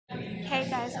Hey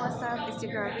guys, what's up? It's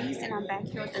your girl Reese and I'm back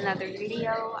here with another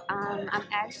video. I'm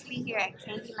actually here at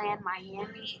Candyland,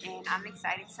 Miami, and I'm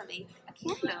excited to make a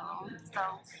candle. So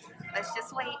let's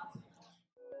just wait.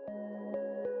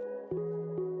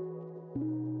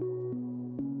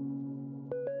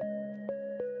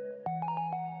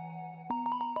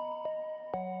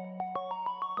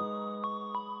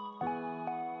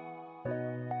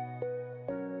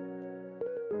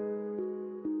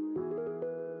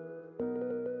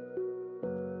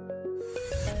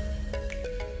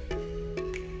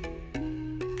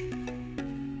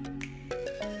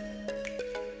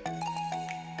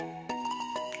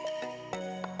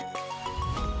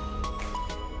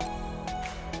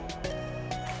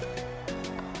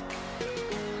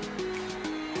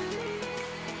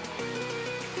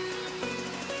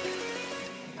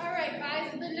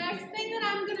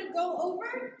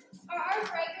 Are our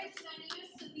fragrance menus.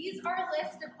 So these are a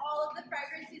list of all of the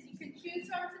fragrances you can choose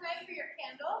from tonight for your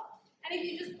candle. And if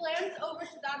you just glance over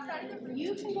to that side of the room,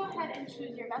 you can go ahead and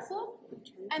choose your vessel.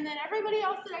 And then everybody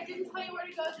else that I didn't tell you where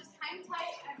to go, just hang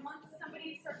tight. And once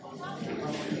somebody circles up.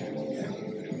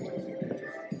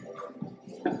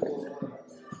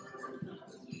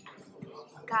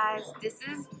 Guys, this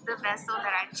is the vessel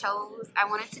that I chose. I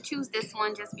wanted to choose this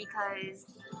one just because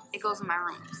it goes in my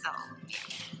room. So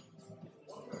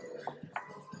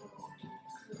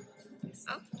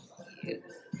so cute.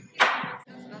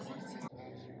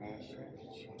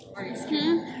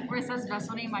 Where it says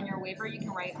vessel name on your waiver, you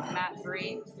can write matte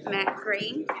gray. Matte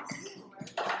gray.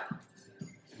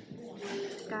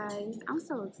 Guys, I'm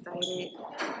so excited.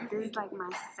 This is like my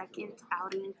second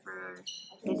outing for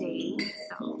the day.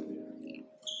 So yeah.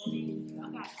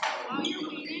 Okay, while you're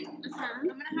waiting, I'm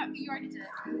gonna have you already did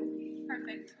it.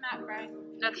 Perfect. Matte gray.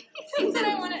 Okay. She said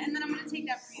I want it, and then I'm gonna take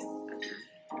that for you.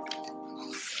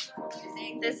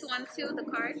 This one too, the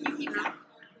card. You keep it.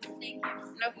 Thank you.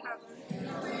 No problem.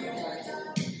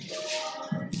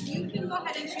 You can go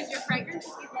ahead and choose your fragrance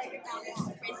if you'd like it down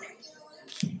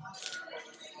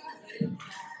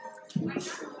right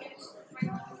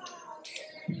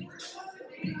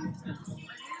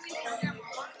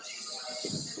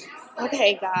there.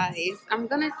 Okay, guys, I'm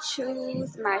gonna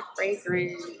choose my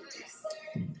fragrance.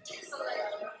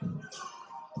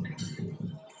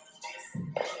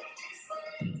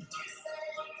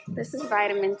 This is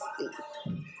vitamin C.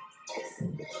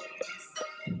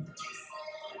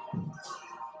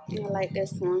 I like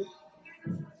this one.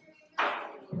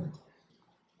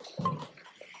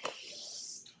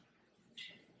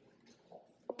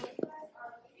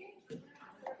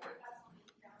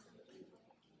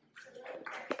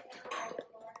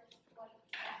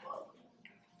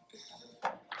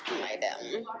 I like that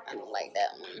one. I don't like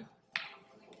that one.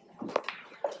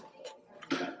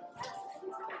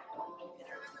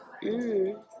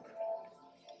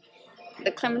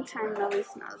 The clementine really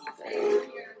smells good.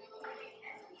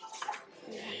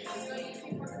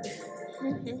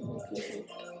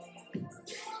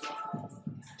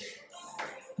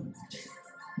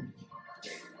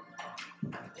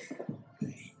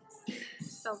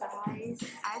 So guys,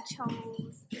 I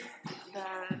chose the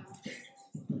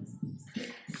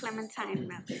clementine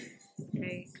melon.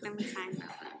 Okay, clementine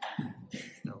melon.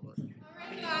 So,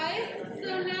 Alright guys, so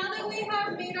now that we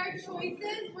have made our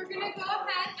choices, we're going to go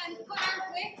ahead and put our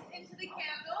wicks into the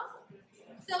candles.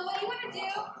 So what you want to do,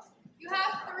 you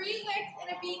have 3 wicks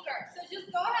in a beaker. So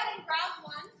just go ahead and grab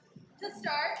one to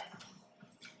start.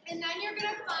 And then you're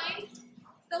going to find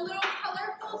the little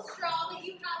colorful straw that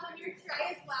you have on your tray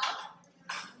as well.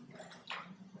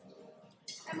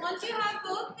 And once you have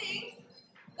both things,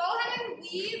 go ahead and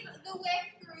weave the wick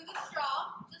through the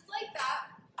straw, just like that.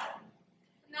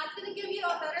 And that's going to give you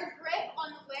a better grip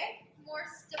on the wick, more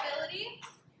stability.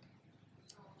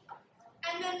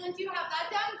 And then once you have that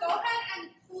done, go ahead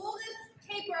and pull this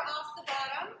taper off the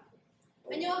bottom,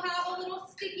 and you'll have a little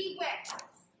sticky wick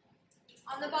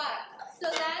on the bottom. So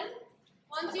then,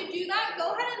 once you do that,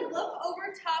 go ahead and look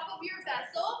over top of your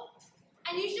vessel,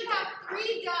 and you should have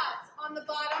 3 dots on the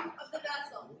bottom of the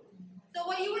vessel. So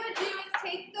what you want to do is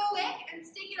take the wick and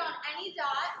stick it on any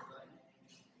dot,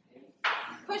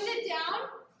 push it down,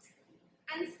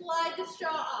 and slide the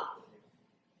straw off.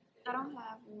 I don't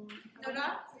have one. No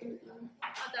dots? I'll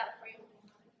dot it for you.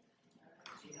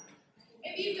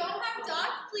 If you don't have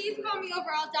dots, please call me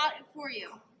over. I'll dot it for you.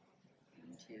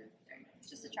 1, 2, 3. It's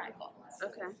just a triangle.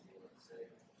 Okay.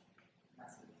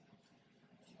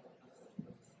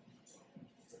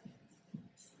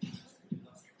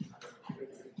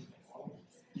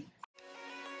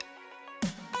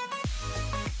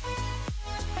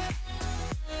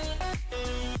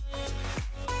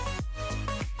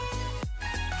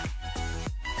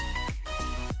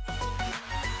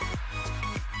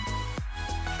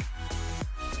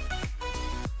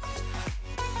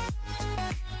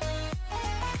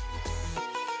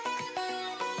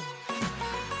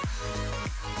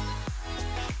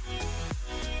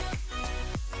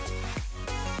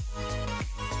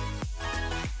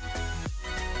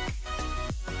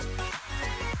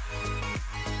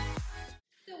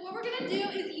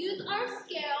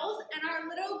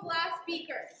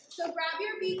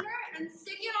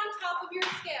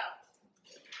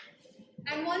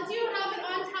 And once you have it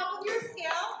on top of your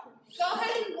scale, go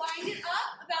ahead and wind it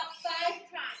up about 5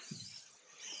 times.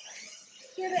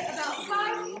 Give it about 5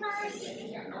 times.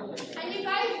 And you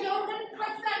guys don't want to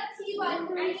touch that T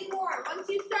button anymore. Once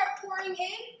you start pouring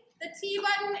in, the T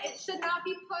button, it should not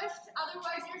be pushed,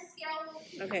 otherwise your scale will...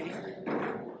 Okay.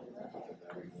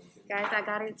 Guys, I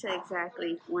got it to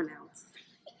exactly 1 ounce.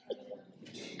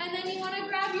 And then you want to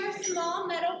grab your small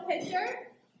metal pitcher,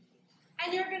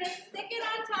 and you're going to stick it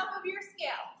on top of your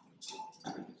scale.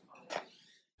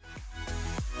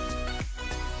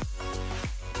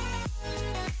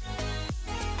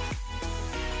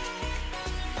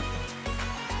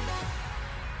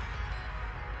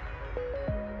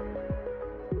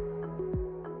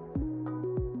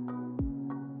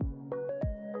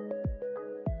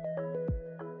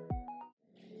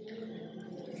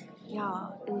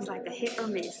 Y'all, it was like a hit or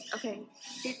miss. Okay,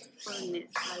 hit or miss.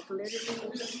 Like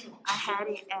literally, I had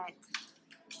it at.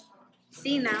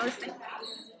 See now it's like,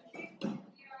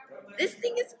 this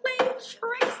thing is playing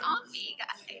tricks on me,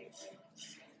 guys.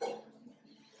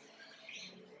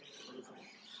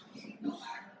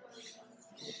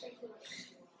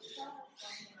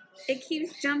 It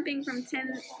keeps jumping from 10.95 to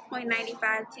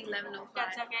 11.05.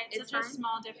 That's okay. It's such a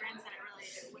small difference that it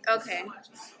really wouldn't Okay. so much.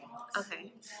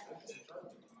 Okay.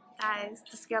 Guys,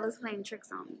 the scale is playing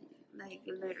tricks on me. Like,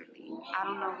 literally. I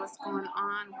don't know what's going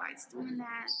on, why it's doing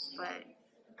that, but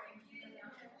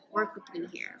work with me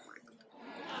here. Work with me.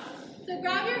 So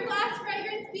grab your glass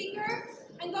fragrance beaker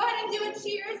and go ahead and do a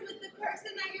cheers with the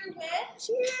person that you're with.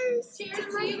 Cheers! Cheers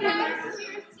to you guys.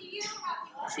 Cheers to you.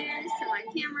 Cheers to my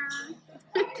camera.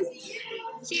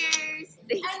 Cheers! And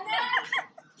then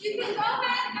you can go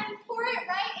ahead and pour it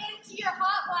right into your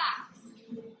hot glass.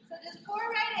 So just pour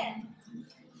right in.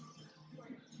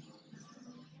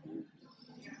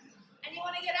 And you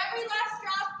want to get every last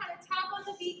drop kind of tap on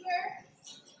the beaker.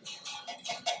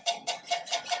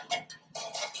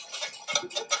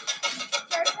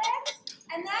 Perfect.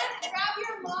 And then grab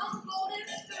your long golden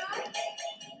spoon.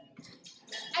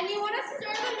 And you want to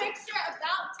stir the mixture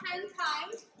about 10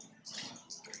 times.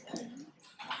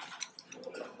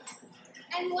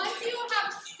 And once you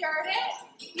have stirred it,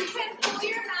 you can pull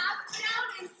your mask down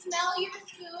and smell your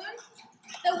spoon.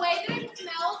 The way that it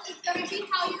smells is going to be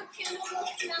how your candle will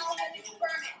smell when it's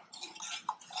burning.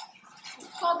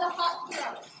 It's called the hot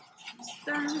throat.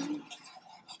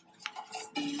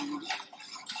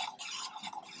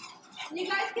 And you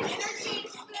guys can interchange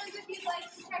spoons if you'd like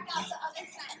to check out the other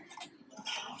scent.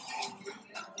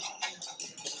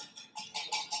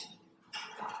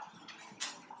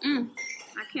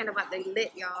 My candle about to be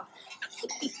lit, y'all.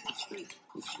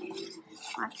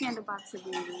 My candle about to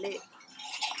be lit.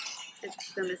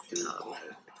 It's gonna smell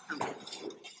like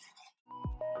amazing.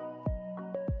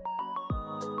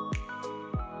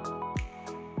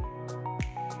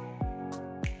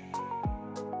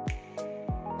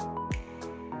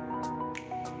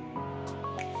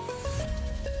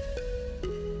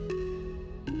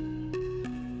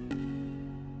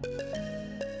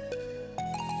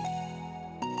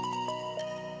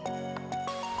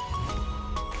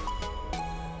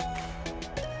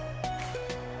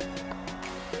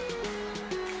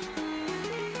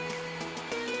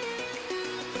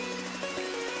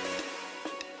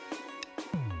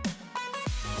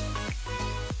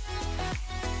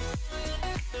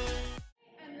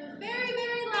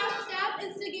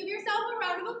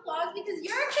 Because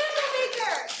you're a candle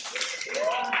maker.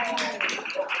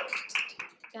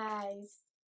 Guys,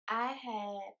 I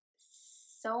had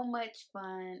so much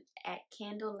fun at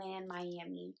Candleland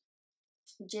Miami.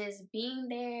 Just being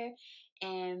there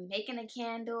and making a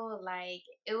candle, like,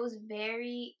 it was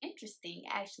very interesting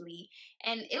actually,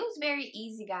 and it was very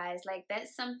easy, guys. Like,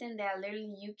 that's something that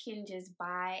literally you can just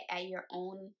buy at your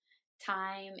own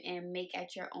time and make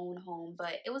at your own home.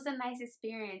 But it was a nice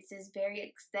experience. It's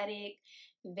very aesthetic,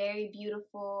 very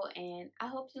beautiful, and I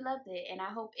hope you loved it. And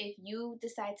I hope if you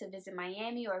decide to visit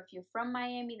Miami, or if you're from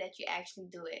Miami, that you actually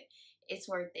do it. It's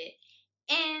worth it.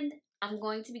 And I'm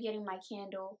going to be getting my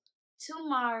candle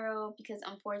tomorrow because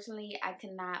unfortunately I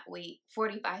cannot wait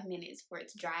 45 minutes for it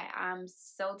to dry. I'm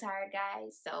so tired,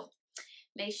 guys. So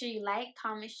make sure you like,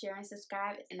 comment, share, and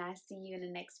subscribe, and I'll see you in the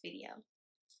next video.